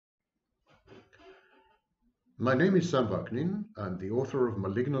My name is Sam Vaknin. I'm the author of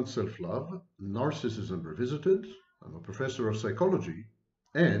Malignant Self-Love, Narcissism Revisited. I'm a professor of psychology,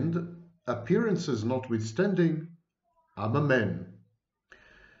 and appearances notwithstanding, I'm a man.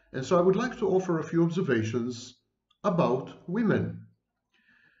 And so I would like to offer a few observations about women.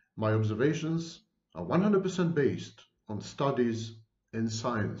 My observations are 100% based on studies and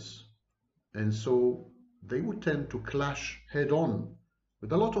science, and so they would tend to clash head-on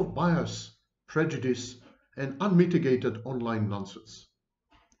with a lot of bias, prejudice, and unmitigated online nonsense.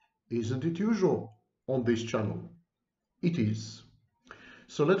 Isn't it usual on this channel? It is.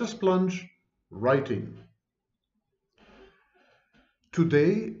 So let us plunge right in.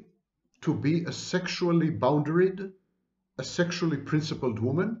 Today, to be a sexually boundaried, a sexually principled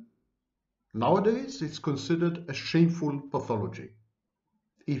woman, nowadays it's considered a shameful pathology.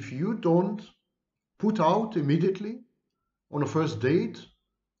 If you don't put out immediately on a first date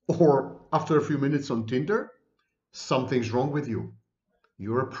or after a few minutes on Tinder, something's wrong with you.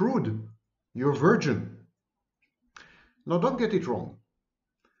 You're a prude. You're a virgin. Now, don't get it wrong.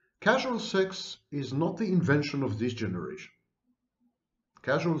 Casual sex is not the invention of this generation.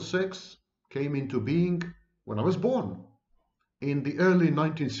 Casual sex came into being when I was born in the early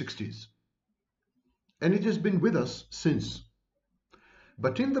 1960s. And it has been with us since.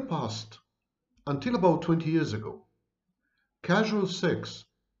 But in the past, until about 20 years ago, casual sex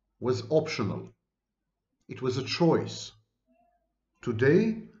was optional. It was a choice.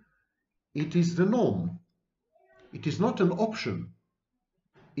 Today, it is the norm. It is not an option.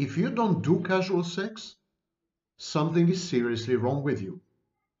 If you don't do casual sex, something is seriously wrong with you.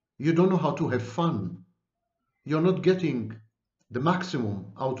 You don't know how to have fun. You're not getting the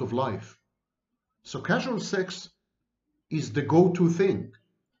maximum out of life. So casual sex is the go-to thing.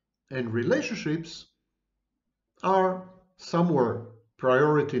 And relationships are somewhere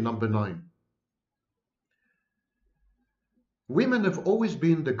priority number 9. Women have always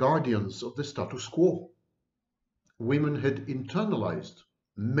been the guardians of the status quo. Women had internalized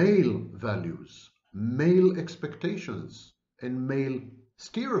male values, male expectations, and male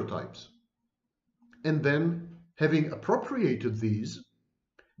stereotypes. And then, having appropriated these,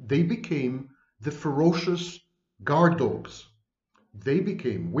 they became the ferocious guard dogs.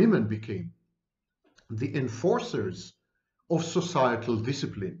 Women became the enforcers of societal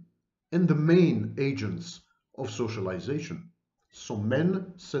discipline and the main agents of socialization. So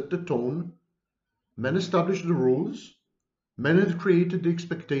men set the tone, men established the rules, men had created the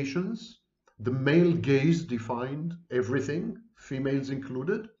expectations, the male gaze defined everything, females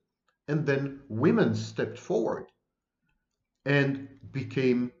included, and then women stepped forward and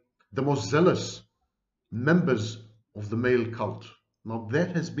became the most zealous members of the male cult. Now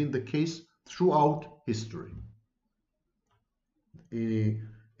that has been the case throughout history.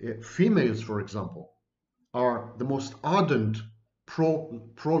 Females, for example, are the most ardent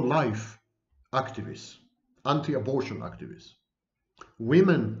pro-life activists, anti-abortion activists.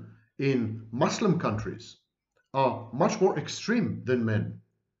 Women in Muslim countries are much more extreme than men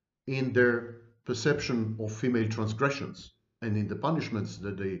in their perception of female transgressions and in the punishments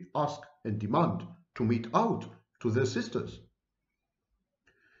that they ask and demand to mete out to their sisters.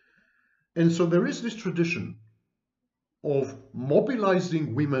 And so there is this tradition of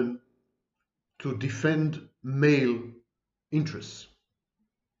mobilizing women to defend male interests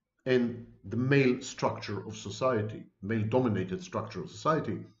and the male structure of society, male-dominated structure of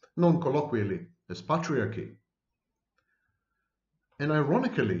society, known colloquially as patriarchy. And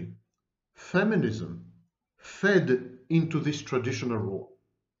ironically, feminism fed into this traditional role.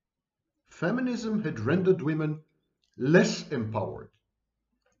 Feminism had rendered women less empowered,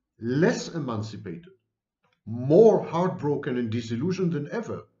 less emancipated, more heartbroken and disillusioned than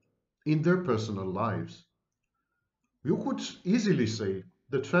ever in their personal lives. You could easily say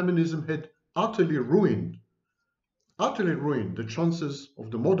that feminism had utterly ruined the chances of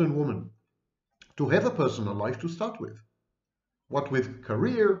the modern woman to have a personal life to start with. What with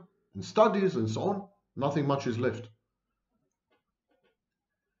career and studies and so on, nothing much is left.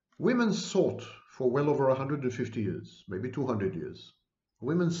 Women sought for well over 150 years, maybe 200 years.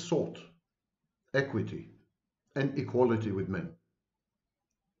 Women sought equity and equality with men.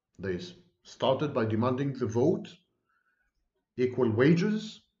 They started by demanding the vote, equal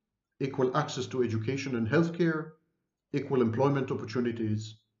wages, equal access to education and healthcare, equal employment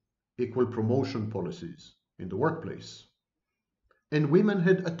opportunities, equal promotion policies in the workplace. And women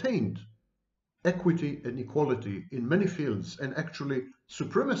had attained equity and equality in many fields, and actually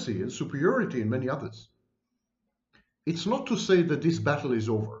supremacy and superiority in many others. It's not to say that this battle is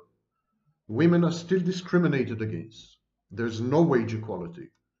over. Women are still discriminated against. There's no wage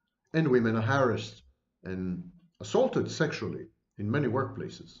equality, and women are harassed and assaulted sexually in many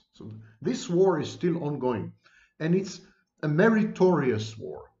workplaces. So this war is still ongoing, and it's a meritorious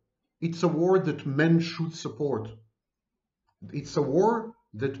war. It's a war that men should support. It's a war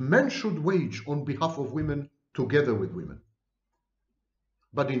that men should wage on behalf of women, together with women.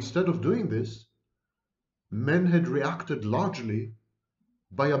 But instead of doing this, men had reacted largely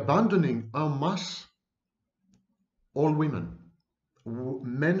by abandoning en masse all women.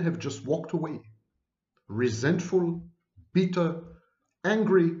 Men have just walked away, resentful, bitter,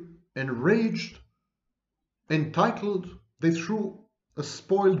 angry, enraged, entitled. They threw a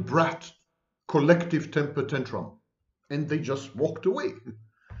spoiled brat collective temper tantrum, and they just walked away.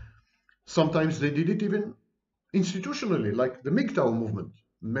 Sometimes they did it even institutionally, like the MGTOW movement,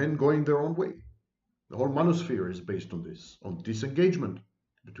 men going their own way. The whole manosphere is based on this, on disengagement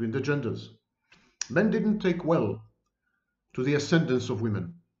between the genders. Men didn't take well to the ascendance of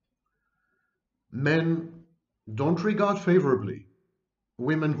women. Men don't regard favorably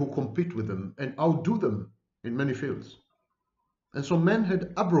women who compete with them and outdo them in many fields. And so men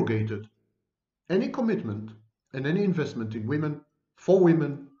had abrogated any commitment and any investment in women, for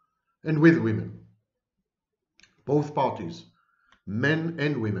women, and with women. Both parties, men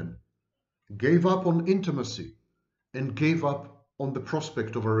and women, gave up on intimacy and gave up on the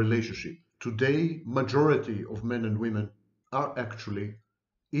prospect of a relationship. Today, majority of men and women are actually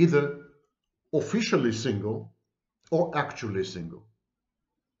either officially single or actually single.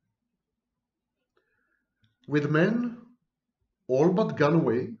 With men all but gone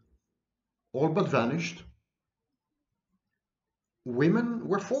away, all but vanished, women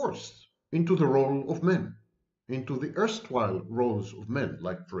were forced into the role of men, into the erstwhile roles of men,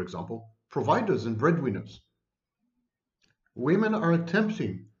 like, for example, providers and breadwinners. Women are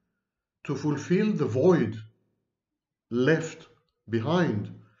attempting to fulfill the void left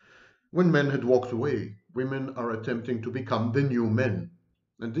behind when men had walked away. Women are attempting to become the new men.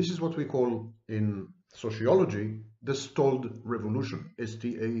 And this is what we call in sociology the stalled revolution,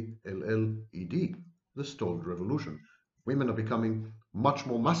 S-T-A-L-L-E-D, the stalled revolution. Women are becoming much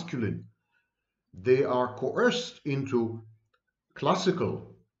more masculine. They are coerced into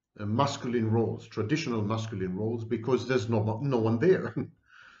classical masculine roles, traditional masculine roles, because there's no one there.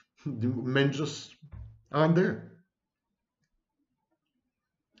 The men just aren't there.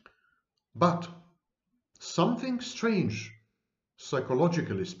 But something strange,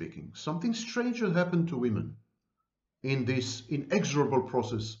 psychologically speaking, something strange had happened to women in this inexorable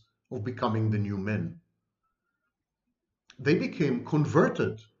process of becoming the new men. They became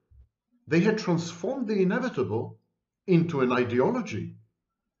converted. They had transformed the inevitable into an ideology.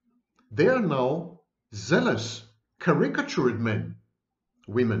 They are now zealous, caricatured men,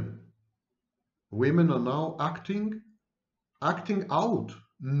 women. Women are now acting out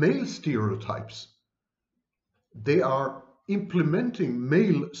male stereotypes. They are implementing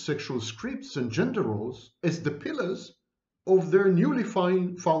male sexual scripts and gender roles as the pillars of their newly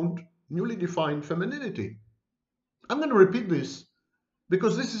defined femininity. I'm going to repeat this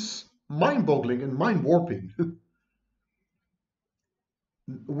because this is mind-boggling and mind-warping.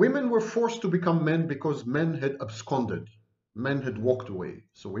 Women were forced to become men because men had absconded. Men had walked away.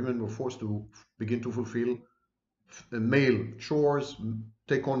 So women were forced to begin to fulfill male chores,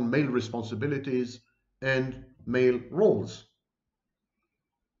 take on male responsibilities and male roles.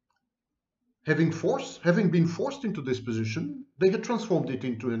 Having been forced into this position, they had transformed it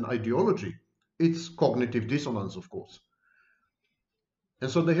into an ideology. It's cognitive dissonance, of course.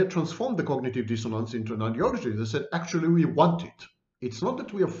 And so they had transformed the cognitive dissonance into an ideology. They said, actually, we want it. It's not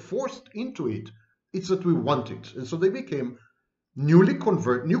that we are forced into it, it's that we want it. And so they became new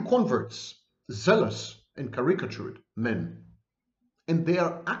converts, zealous and caricatured men. And they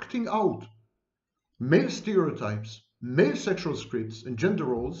are acting out male stereotypes, male sexual scripts and gender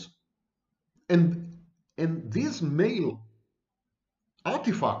roles. And these male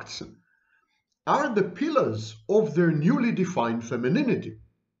artifacts are the pillars of their newly defined femininity.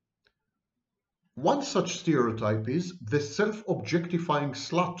 One such stereotype is the self-objectifying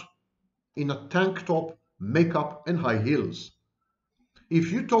slut in a tank top, makeup, and high heels.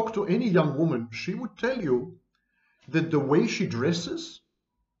 If you talk to any young woman, she would tell you that the way she dresses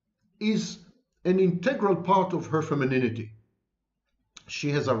is an integral part of her femininity.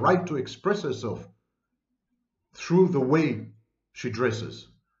 She has a right to express herself through the way she dresses.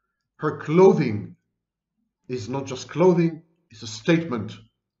 Her clothing is not just clothing, it's a statement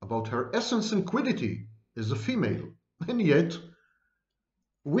about her essence and quiddity as a female. And yet,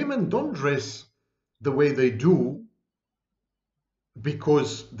 women don't dress the way they do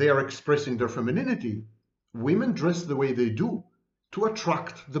because they are expressing their femininity. Women dress the way they do to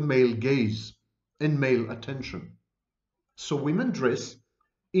attract the male gaze and male attention. So women dress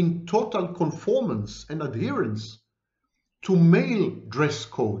in total conformance and adherence to male dress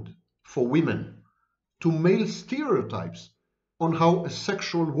code for women, to male stereotypes on how a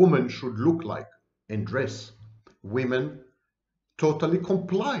sexual woman should look like and dress. Women totally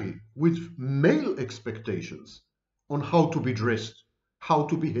comply with male expectations on how to be dressed, how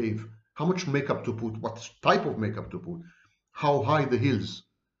to behave, how much makeup to put, what type of makeup to put, how high the heels,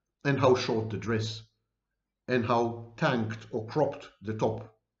 and how short the dress, and how tanked or cropped the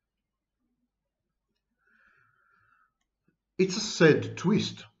top. It's a sad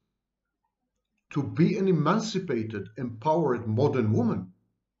twist. To be an emancipated, empowered modern woman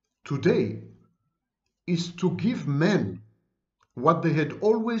today is to give men what they had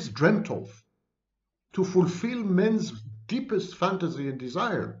always dreamt of, to fulfill men's deepest fantasy and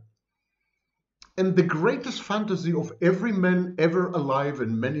desire. And the greatest fantasy of every man ever alive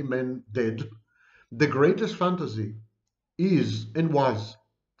and many men dead, the greatest fantasy is and was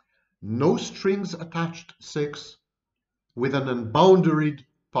no strings attached sex with an unboundaried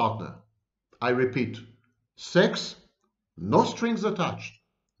partner. I repeat, sex, no strings attached,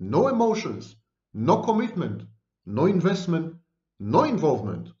 no emotions, no commitment, no investment, no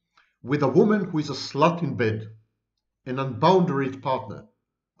involvement, with a woman who is a slut in bed, an unboundaried partner,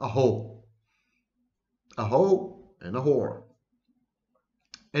 a hoe and a whore.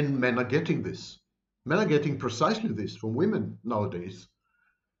 And men are getting this. Men are getting precisely this from women nowadays.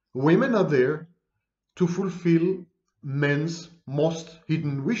 Women are there to fulfill men's most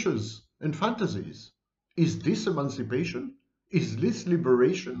hidden wishes and fantasies. Is this emancipation? Is this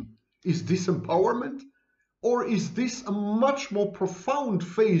liberation? Is this empowerment? Or is this a much more profound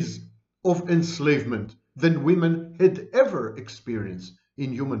phase of enslavement than women had ever experienced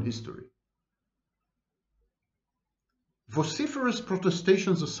in human history? Vociferous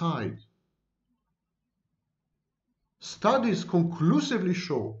protestations aside, studies conclusively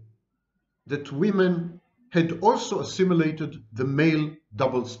show that women had also assimilated the male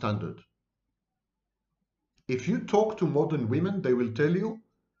double standard. If you talk to modern women, they will tell you,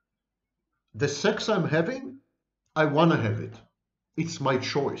 the sex I'm having, I want to have it. It's my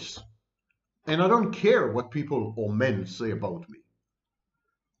choice. And I don't care what people or men say about me.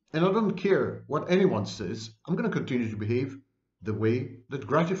 And I don't care what anyone says. I'm going to continue to behave the way that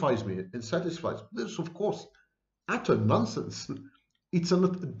gratifies me and satisfies me. This, of course, utter nonsense. It's a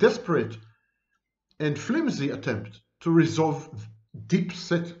desperate and flimsy attempt to resolve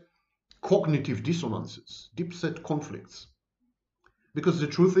deep-set cognitive dissonances, deep-set conflicts. Because the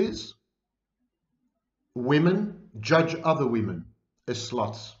truth is, women judge other women as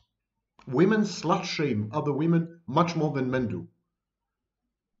sluts. Women slut-shame other women much more than men do.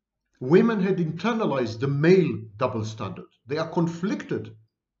 Women had internalized the male double standard. They are conflicted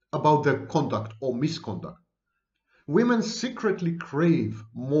about their conduct or misconduct. Women secretly crave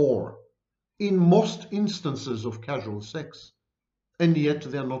more in most instances of casual sex, and yet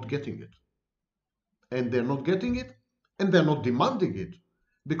they are not getting it. And they're not getting it, and they're not demanding it,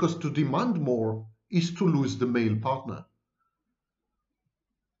 because to demand more is to lose the male partner.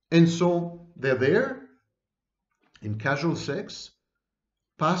 And so they're there in casual sex,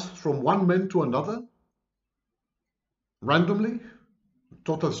 passed from one man to another, randomly,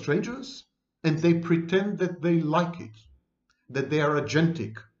 total strangers, and they pretend that they like it, that they are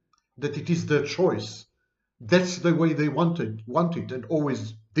agentic, that it is their choice. That's the way they want it, and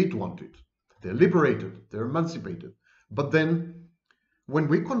always did want it. They're liberated, they're emancipated. But then, when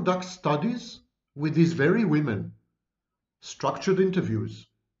we conduct studies with these very women, structured interviews,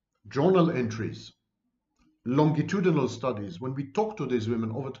 journal entries, longitudinal studies, when we talk to these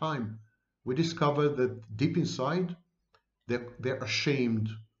women over time, we discover that deep inside, they're ashamed.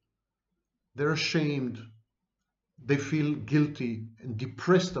 They're ashamed. They feel guilty and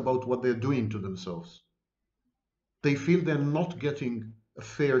depressed about what they're doing to themselves. They feel they're not getting a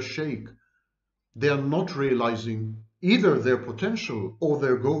fair shake. They are not realizing either their potential or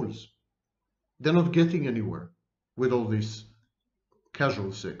their goals. They're not getting anywhere with all this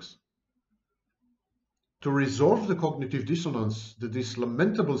casual sex. To resolve the cognitive dissonance that this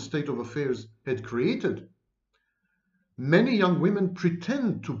lamentable state of affairs had created, many young women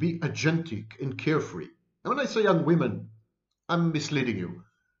pretend to be agentic and carefree. And when I say young women, I'm misleading you.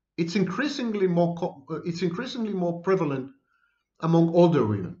 It's increasingly more prevalent among older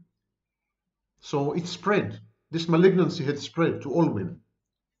women. So it spread. This malignancy had spread to all women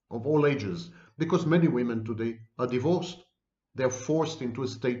of all ages, because many women today are divorced. They're forced into a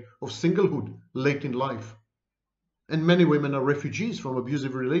state of singlehood late in life. And many women are refugees from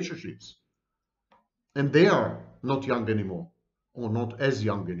abusive relationships. And they are not young anymore, or not as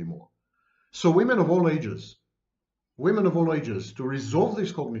young anymore. So women of all ages, to resolve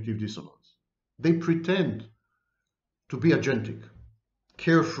this cognitive dissonance, they pretend to be agentic,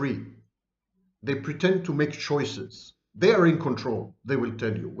 carefree. They pretend to make choices. They are in control, they will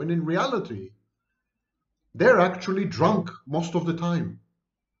tell you, when in reality, they're actually drunk most of the time.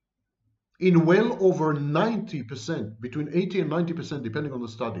 In well over 90%, between 80 and 90%, depending on the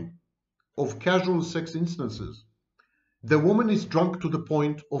study, of casual sex instances, the woman is drunk to the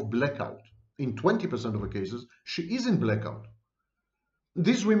point of blackout. In 20% of the cases, she is in blackout.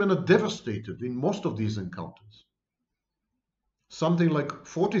 These women are devastated in most of these encounters. Something like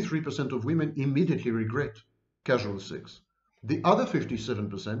 43% of women immediately regret casual sex. The other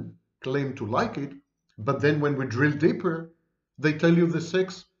 57% claim to like it, but then when we drill deeper, they tell you the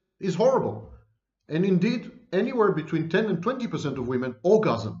sex is horrible. And indeed, anywhere between 10 and 20% of women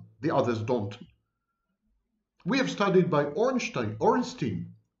orgasm, the others don't. We have studied by Ornstein,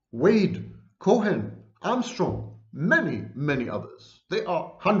 Wade, Cohen, Armstrong, many others. There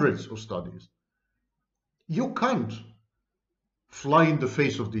are hundreds of studies. You can't fly in the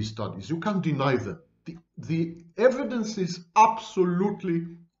face of these studies. You can't deny them. The evidence is absolutely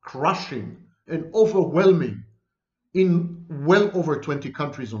crushing and overwhelming in well over 20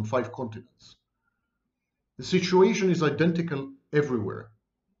 countries on 5 continents. The situation is identical everywhere.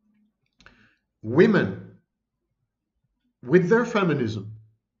 Women, with their feminism,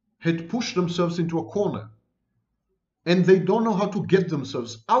 had pushed themselves into a corner, and they don't know how to get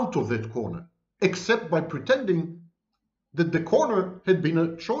themselves out of that corner, except by pretending that the corner had been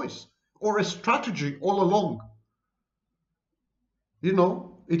a choice or a strategy all along. You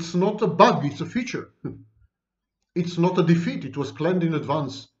know, it's not a bug, it's a feature. It's not a defeat, it was planned in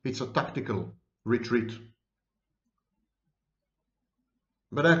advance. It's a tactical retreat.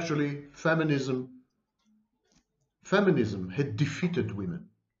 But actually, feminism had defeated women.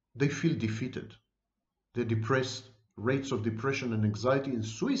 They feel defeated. They're depressed. Rates of depression and anxiety and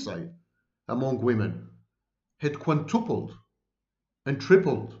suicide among women had quintupled and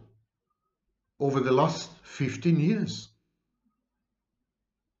tripled over the last 15 years.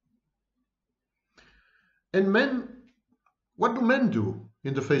 And men, what do men do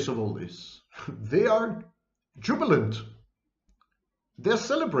in the face of all this? They are jubilant. They're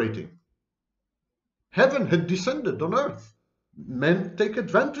celebrating. Heaven had descended on earth. Men take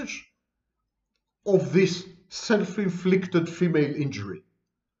advantage of this self-inflicted female injury.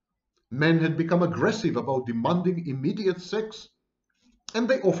 Men had become aggressive about demanding immediate sex, and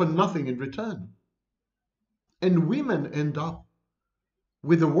they offer nothing in return. And women end up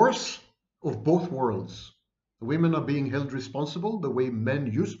with the worst of both worlds. Women are being held responsible the way men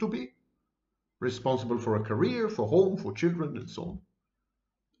used to be, responsible for a career, for home, for children, and so on,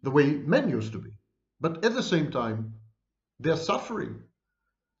 the way men used to be. But at the same time, they're suffering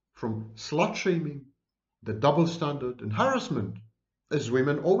from slut shaming, the double standard, and harassment, as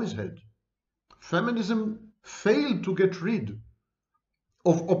women always had. Feminism failed to get rid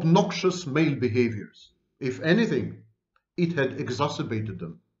of obnoxious male behaviors. If anything, it had exacerbated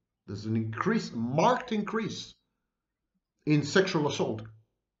them. There's an marked increase in sexual assault.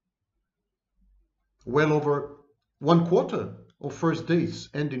 Well over 1/4 of first dates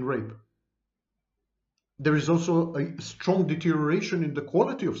end in rape. There is also a strong deterioration in the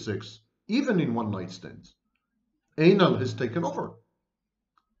quality of sex, even in one-night stands. Anal has taken over.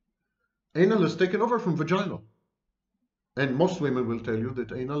 Anal has taken over from vaginal. And most women will tell you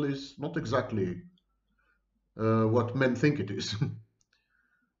that anal is not exactly what men think it is.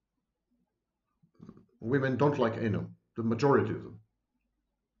 Women don't like anal, the majority of them.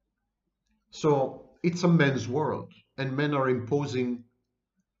 So it's a men's world, and men are imposing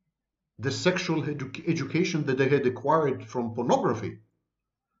the sexual education that they had acquired from pornography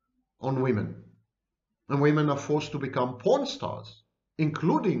on women. And women are forced to become porn stars,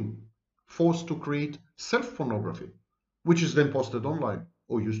 including forced to create self-pornography, which is then posted online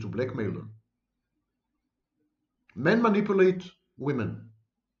or used to blackmail them. Men manipulate women.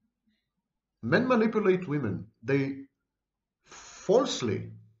 Men manipulate women. They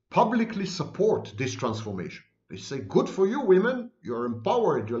falsely, publicly support this transformation. They say, good for you, women. You're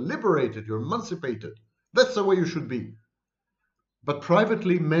empowered, you're liberated, you're emancipated. That's the way you should be. But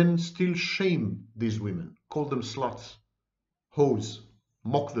privately, men still shame these women, call them sluts, hoes,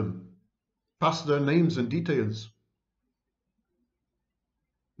 mock them, pass their names and details.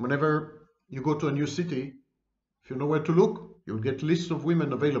 Whenever you go to a new city, if you know where to look, you'll get lists of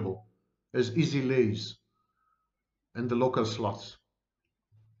women available as easy lays and the local sluts.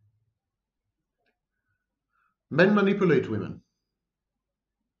 Men manipulate women.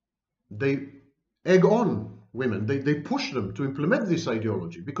 They egg on women. They push them to implement this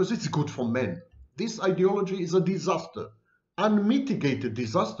ideology because it's good for men. This ideology is a disaster, unmitigated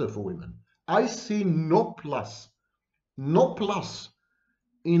disaster for women. I see no plus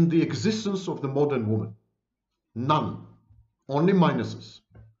in the existence of the modern woman. None. Only minuses.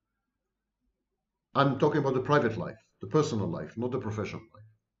 I'm talking about the private life, the personal life, not the professional life.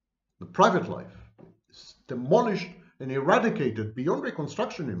 The private life is demolished and eradicated beyond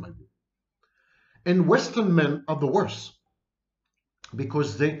reconstruction, in my view. And Western men are the worst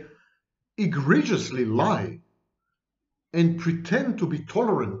because they egregiously lie and pretend to be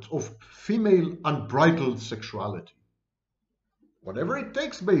tolerant of female unbridled sexuality. Whatever it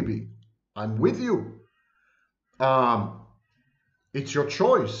takes, baby, I'm with you. It's your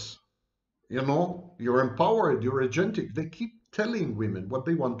choice. You know, you're empowered, you're agentic. They keep telling women what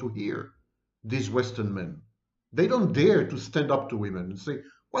they want to hear, these Western men. They don't dare to stand up to women and say,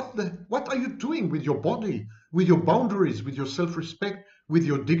 what are you doing with your body, with your boundaries, with your self-respect, with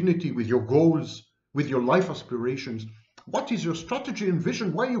your dignity, with your goals, with your life aspirations? What is your strategy and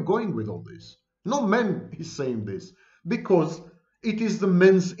vision? Why are you going with all this? No man is saying this because it is the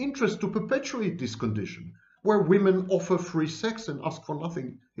men's interest to perpetuate this condition where women offer free sex and ask for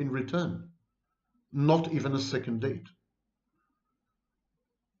nothing in return, not even a second date.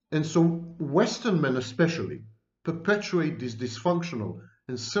 And so Western men especially perpetuate these dysfunctional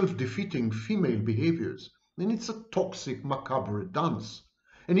and self-defeating female behaviors. And it's a toxic, macabre dance.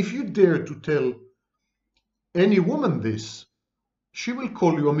 And if you dare to tell any woman this, she will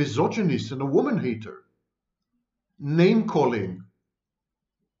call you a misogynist and a woman hater. Name-calling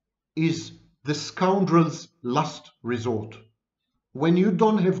is the scoundrel's last resort. When you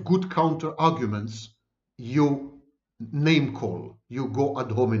don't have good counter-arguments, you name-call, you go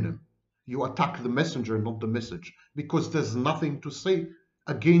ad hominem. You attack the messenger, not the message, because there's nothing to say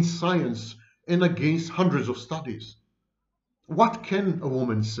against science and against hundreds of studies. What can a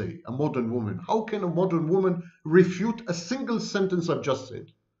woman say, a modern woman? How can a modern woman refute a single sentence I've just said?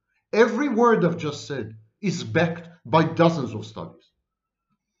 Every word I've just said is backed by dozens of studies.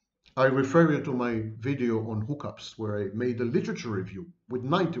 I refer you to my video on hookups, where I made a literature review with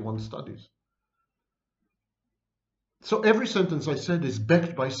 91 studies. So every sentence I said is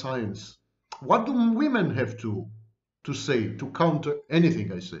backed by science. What do women have to say to counter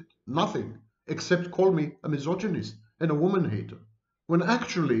anything I said? Nothing, except call me a misogynist and a woman hater, when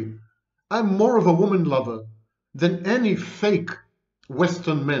actually I'm more of a woman lover than any fake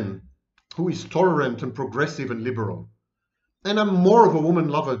Western man who is tolerant and progressive and liberal. And I'm more of a woman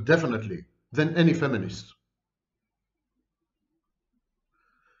lover, definitely, than any feminist.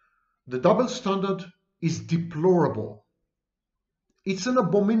 The double standard is deplorable. It's an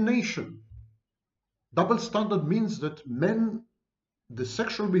abomination. Double standard means that men, the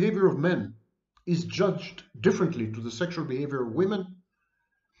sexual behavior of men is judged differently to the sexual behavior of women,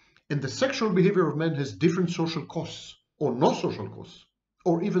 and the sexual behavior of men has different social costs, or no social costs,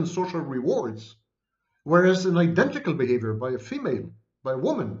 or even social rewards, whereas an identical behavior by a female, by a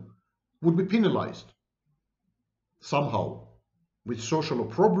woman, would be penalized somehow, with social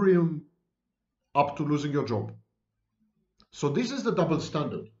opprobrium, up to losing your job. So this is the double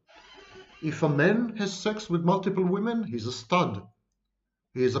standard. If a man has sex with multiple women, he's a stud.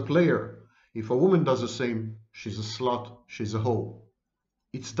 He is a player. If a woman does the same, she's a slut, she's a hoe.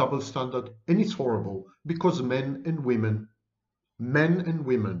 It's double standard, and it's horrible because men and women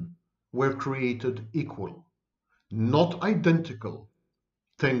were created equal, not identical.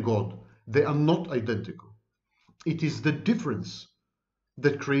 Thank God, they are not identical. It is the difference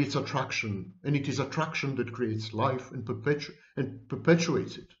that creates attraction, and it is attraction that creates life and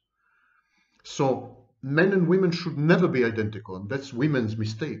perpetuates it. So men and women should never be identical, and that's women's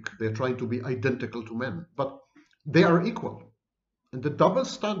mistake. They're trying to be identical to men, but they are equal. And the double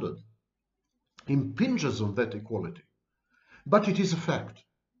standard impinges on that equality. But it is a fact.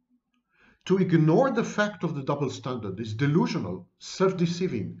 To ignore the fact of the double standard is delusional,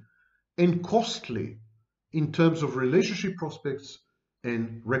 self-deceiving, and costly in terms of relationship prospects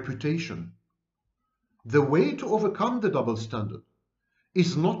and reputation. The way to overcome the double standard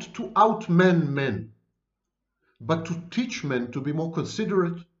is not to outman men, but to teach men to be more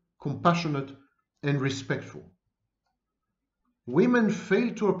considerate, compassionate, and respectful. Women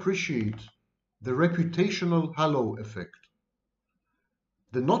fail to appreciate the reputational halo effect.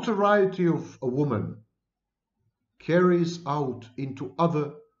 The notoriety of a woman carries out into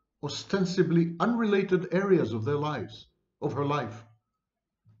other ostensibly unrelated areas of their lives, of her life,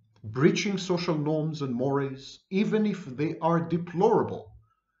 breaching social norms and mores, even if they are deplorable,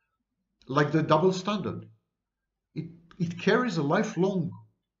 like the double standard. It carries a lifelong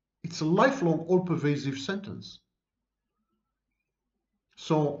It's a lifelong, all-pervasive sentence.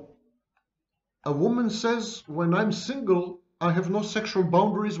 So a woman says, when I'm single, I have no sexual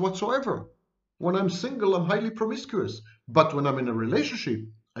boundaries whatsoever. When I'm single, I'm highly promiscuous. But when I'm in a relationship,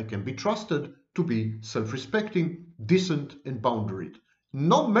 I can be trusted to be self-respecting, decent, and boundaried.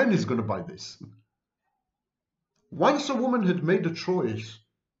 No man is going to buy this. Once a woman had made a choice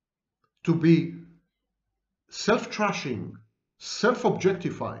to be self-trashing,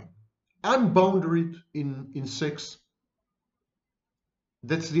 self-objectifying, unboundaried in sex,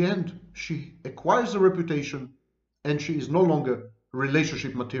 that's the end. She acquires a reputation and she is no longer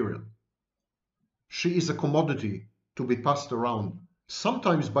relationship material. She is a commodity to be passed around,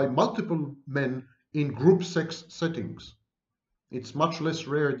 sometimes by multiple men in group sex settings. It's much less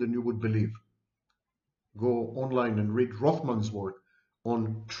rare than you would believe. Go online and read Rothman's work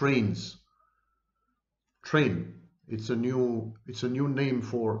on trains. Train. It's a new name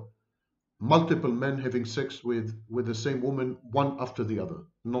for multiple men having sex with the same woman, one after the other,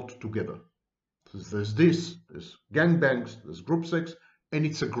 not together. So there's gangbangs, there's group sex, and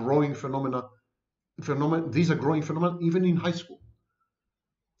it's a growing phenomenon. These are growing phenomena even in high school.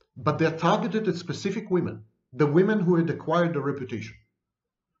 But they're targeted at specific women, the women who had acquired a reputation.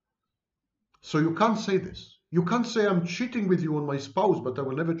 So you can't say this. You can't say I'm cheating with you on my spouse, but I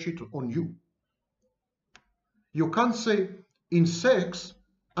will never cheat on you. You can't say in sex,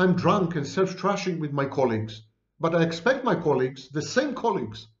 I'm drunk and self-trashing with my colleagues, but I expect my colleagues, the same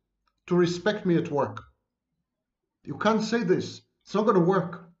colleagues, to respect me at work. You can't say this. It's not going to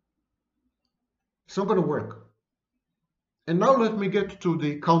work. It's not going to work. And now let me get to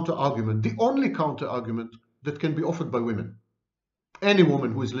the counter-argument, the only counter-argument that can be offered by women. Any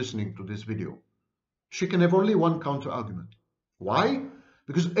woman who is listening to this video, she can have only one counter-argument. Why?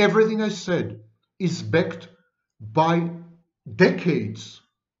 Because everything I said is backed by decades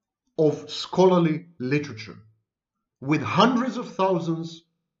of scholarly literature with hundreds of thousands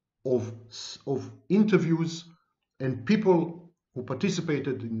of interviews and people who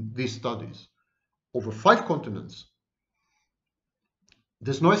participated in these studies over 5 continents.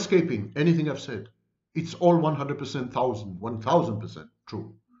 There's no escaping anything I've said. It's all 100%, 1000%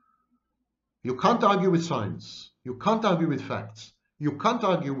 true. You can't argue with science. You can't argue with facts. You can't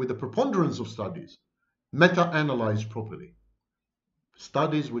argue with the preponderance of studies, meta-analyzed properly.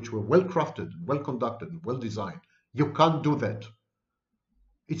 Studies which were well crafted, well conducted, and well designed. You can't do that.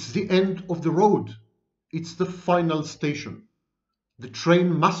 It's the end of the road. It's the final station. The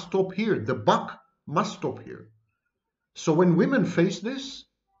train must stop here. The buck must stop here. So when women face this,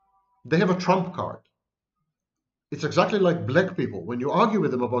 they have a trump card. It's exactly like black people. When you argue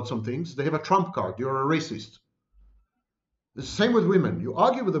with them about some things, they have a trump card. You're a racist. It's the same with women. You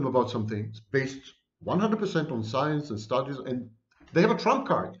argue with them about some things based 100% on science and studies, and they have a trump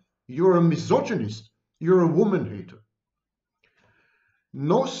card. You're a misogynist. You're a woman hater.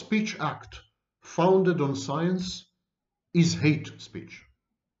 No speech act founded on science is hate speech.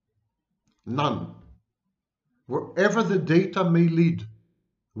 None. Wherever the data may lead,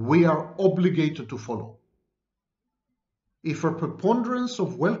 we are obligated to follow. If a preponderance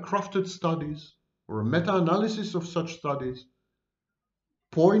of well-crafted studies or a meta-analysis of such studies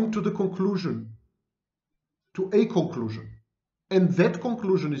point to the conclusion, to a conclusion, and that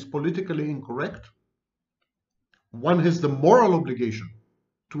conclusion is politically incorrect, one has the moral obligation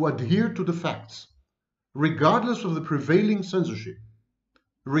to adhere to the facts, regardless of the prevailing censorship,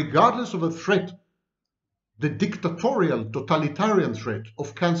 regardless of a threat, the dictatorial, totalitarian threat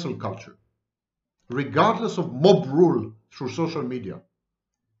of cancel culture, regardless of mob rule through social media,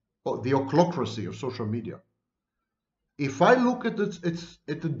 or the ochlocracy of social media. If I look at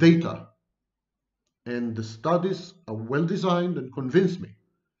the data, and the studies are well designed and convince me,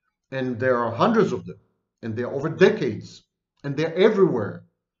 and there are hundreds of them, and they're over decades, and they're everywhere,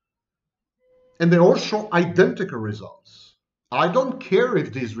 and they all show identical results. I don't care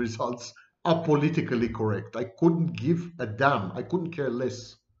if these results are politically correct. I couldn't give a damn. I couldn't care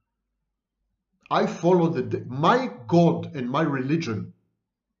less. I follow my God and my religion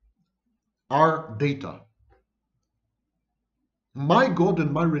are data. My God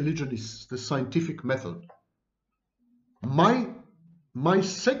and my religion is the scientific method. My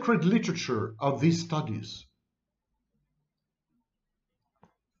sacred literature are these studies.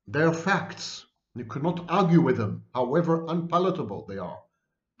 They are facts. You cannot argue with them, however unpalatable they are,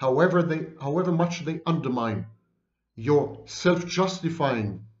 however much they undermine your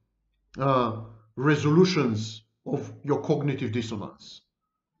self-justifying resolutions of your cognitive dissonance.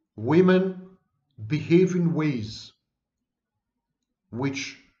 Women behave in ways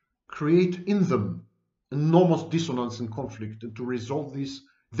which create in them enormous dissonance and conflict, and to resolve this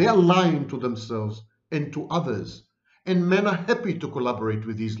They are lying to themselves and to others, and men are happy to collaborate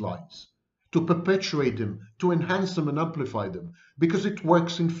with these lies, to perpetuate them, to enhance them and amplify them, because it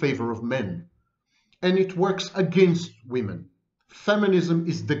works in favor of men, and it works against women. Feminism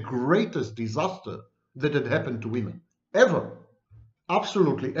is the greatest disaster that had happened to women, ever,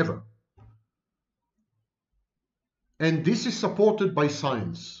 absolutely ever. And this is supported by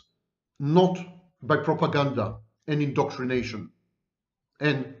science, not by propaganda and indoctrination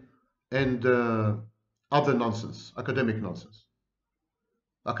and other nonsense, academic nonsense,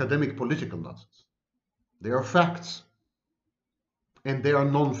 academic political nonsense. They are facts and they are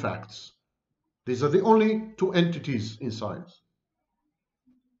non-facts. These are the only two entities in science.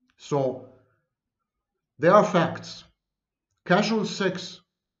 So there are facts. Casual sex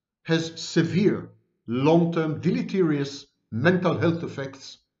has severe, long-term, deleterious mental health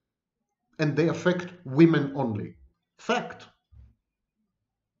effects, and they affect women only. Fact.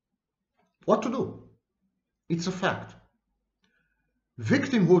 What to do? It's a fact.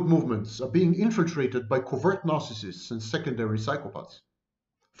 Victimhood movements are being infiltrated by covert narcissists and secondary psychopaths.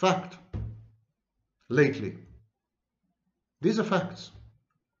 Fact. Lately. These are facts.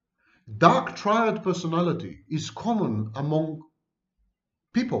 Dark triad personality is common among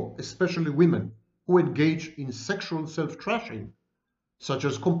people, especially women, who engage in sexual self-trashing, such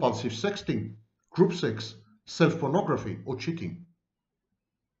as compulsive sexting, group sex, self-pornography, or cheating.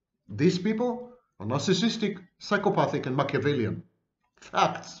 These people are narcissistic, psychopathic, and Machiavellian.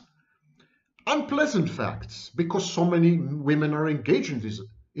 Facts. Unpleasant facts, because so many women are engaged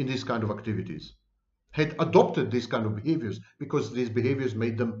in these kind of activities, had adopted these kind of behaviors because these behaviors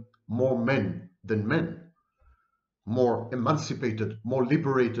made them more men than men, more emancipated, more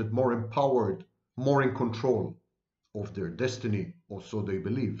liberated, more empowered, more in control of their destiny, or so they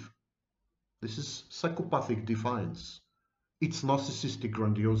believe. This is psychopathic defiance. It's narcissistic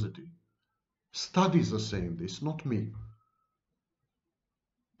grandiosity. Studies are saying this, not me.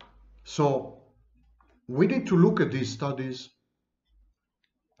 So we need to look at these studies,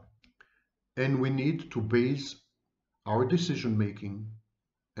 and we need to base our decision making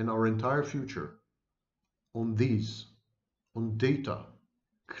and our entire future on these, on data,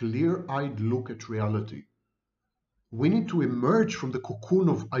 clear-eyed look at reality. We need to emerge from the cocoon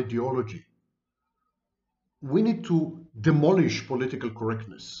of ideology. We need to demolish political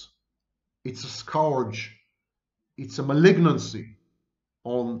correctness. It's a scourge, it's a malignancy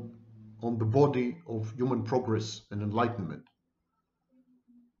on the body of human progress and enlightenment.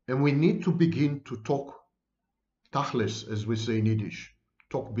 And we need to begin to talk tachlis, as we say in Yiddish,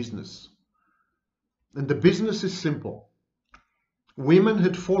 talk business. And the business is simple. Women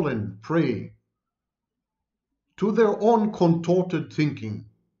had fallen prey to their own contorted thinking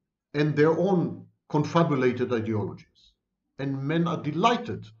and their own confabulated ideologies. And men are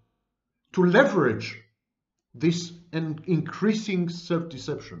delighted to leverage this increasing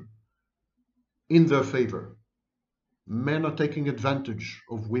self-deception in their favor. Men are taking advantage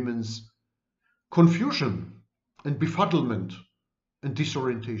of women's confusion and befuddlement and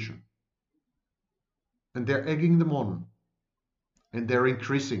disorientation. And they're egging them on, and they're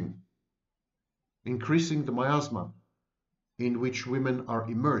increasing the miasma in which women are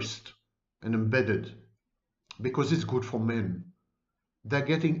immersed and embedded, because it's good for men. They're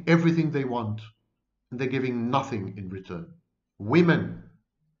getting everything they want, and they're giving nothing in return. Women,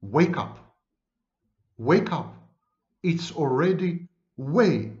 wake up. Wake up. It's already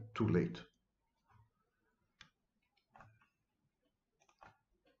way too late.